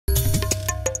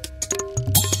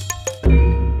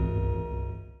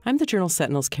I'm the Journal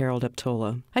Sentinel's Carol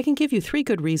Deptolla. I can give you 3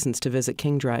 good reasons to visit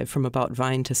King Drive from about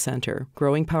Vine to Center: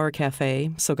 Growing Power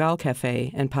Cafe, Sogal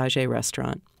Cafe, and Pajé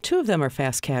Restaurant. 2 of them are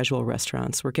fast casual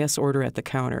restaurants where guests order at the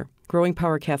counter. Growing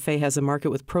Power Cafe has a market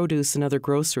with produce and other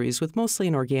groceries with mostly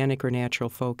an organic or natural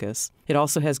focus. It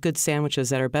also has good sandwiches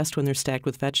that are best when they're stacked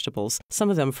with vegetables, some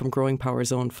of them from Growing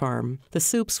Power's own farm. The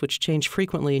soups, which change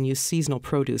frequently and use seasonal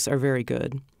produce, are very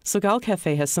good. Sogal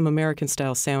Cafe has some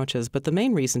American-style sandwiches, but the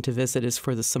main reason to visit is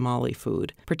for the Somali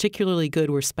food. Particularly good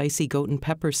were spicy goat and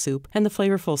pepper soup and the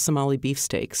flavorful Somali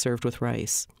beefsteak served with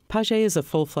rice. Pajé is a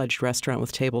full-fledged restaurant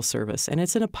with table service, and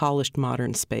it's in a polished,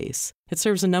 modern space. It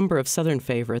serves a number of Southern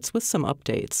favorites with some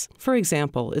updates. For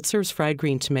example, it serves fried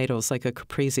green tomatoes like a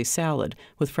caprese salad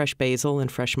with fresh basil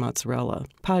and fresh mozzarella.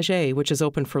 Pajé, which is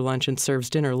open for lunch and serves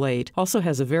dinner late, also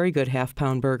has a very good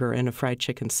half-pound burger and a fried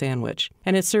chicken sandwich.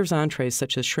 And it serves entrees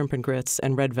such as shrimp and grits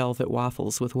and red velvet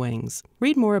waffles with wings.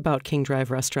 Read more about King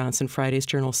Drive restaurants in Friday's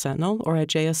Journal Sentinel or at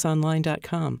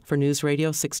jsonline.com. For News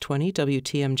Radio 620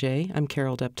 WTMJ, I'm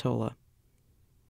Carol Deptolla.